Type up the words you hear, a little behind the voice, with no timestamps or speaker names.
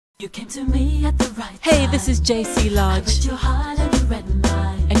You came to me at the right time. Hey, this is JC Lodge, Your heart and you read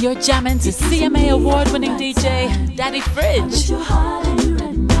mine. and you're jamming to CMA award-winning DJ Daddy Fridge. Your heart and you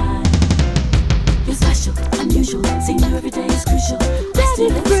read mine. You're special, unusual. Seeing you every day is crucial. Daddy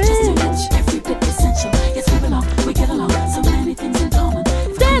Fridge, every bit essential. Yes, we belong, we get along. So many things in common.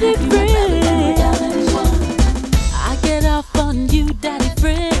 Daddy Fridge. Without anyone. I get off on you, Daddy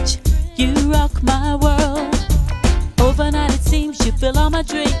Fridge. You rock my world. Overnight it seems you fill all my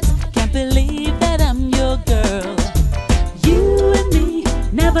dreams. Can't believe that I'm your girl. You and me,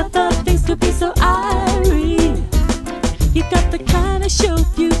 never thought things could be so irate. You got the kind of show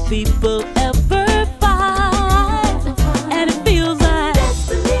few people ever find, and it feels like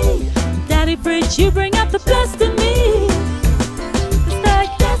Destiny, Daddy Fridge, you bring out the best in me. It's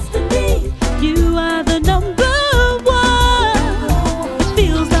like destiny, you are the number one. It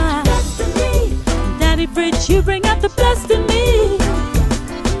feels like destiny, Daddy Fridge, you bring out the best in me.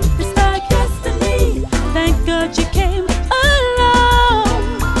 It's like destiny. thank God you came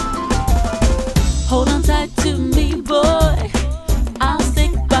along. Hold on tight to me, boy, I'll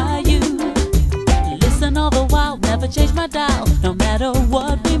stick by you. Listen all the while, never change my dial, no matter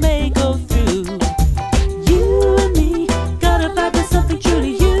what we may go through. You and me, got a vibe that's something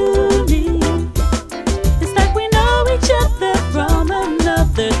truly unique. It's like we know each other from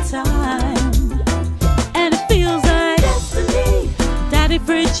another time, and it feels like Destiny, Daddy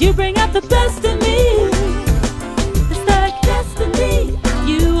Fridge, you bring out the best in me. It's like destiny,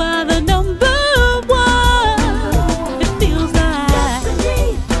 you are the number one. It feels like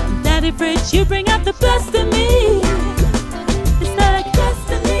destiny, Daddy Fridge, you bring out the best in me. It's like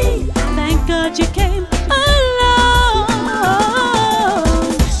destiny. thank God you came along.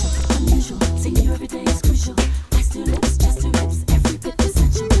 Unusual, seeing you every day is crucial. Eyes to lips, chest to lips, every bit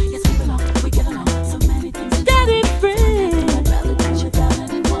essential. Yes, we belong, we get along. So many things in Daddy common. Fridge, I'd rather be without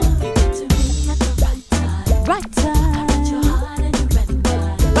anyone. You came to me at the right time. right Your time, heart and you read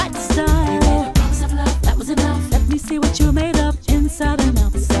mine. right You style. made a promise of love, that was enough. Let me see what you made of inside and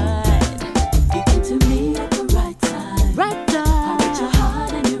outside. You came to me at the right time. Right Your time,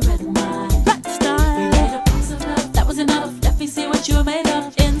 heart and you read mine. right You style. made a promise of love, That was enough. Let me see what you're made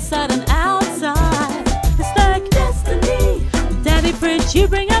of inside and outside. It's like destiny, Daddy Fridge, you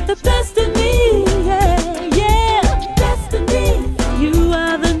bring out the best in me. Yeah, yeah. destiny, You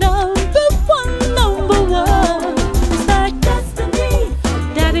are the number one, number one. It's like destiny,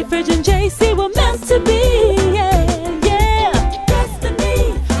 Daddy Fridge and JC were meant to be. Yeah, yeah.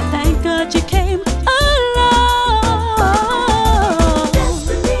 destiny, Thank God you came along.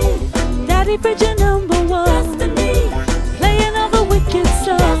 destiny. Daddy Fridge